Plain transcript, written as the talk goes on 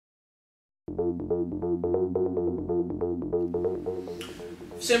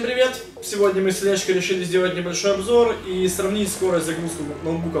Всем привет! Сегодня мы с Олежкой решили сделать небольшой обзор и сравнить скорость загрузки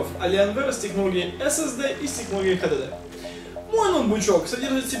ноутбуков Alienware с технологией SSD и с технологией HDD. Мой ноутбучок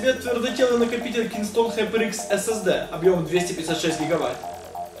содержит в себе твердотелый накопитель Kingston HyperX SSD объемом 256 гигабайт.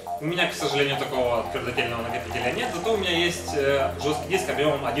 У меня, к сожалению, такого твердотельного накопителя нет, зато у меня есть жесткий диск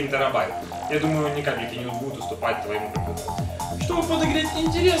объемом 1 терабайт. Я думаю, ни капельки не будут уступать твоему компьютеру. Чтобы подогреть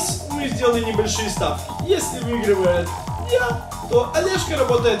интерес, мы сделали небольшие ставки. Если выигрывает я, то Олежка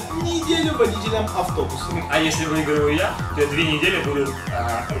работает неделю водителем автобуса. А если выигрываю я, то я 2 недели буду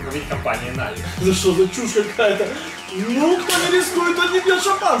руководить компанией Нави. Да что за чушь какая-то? Ну, кто не рискует, тот не пьет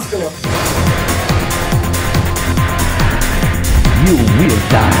шампанского. You will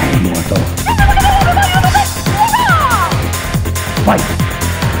die, mortal. Fight!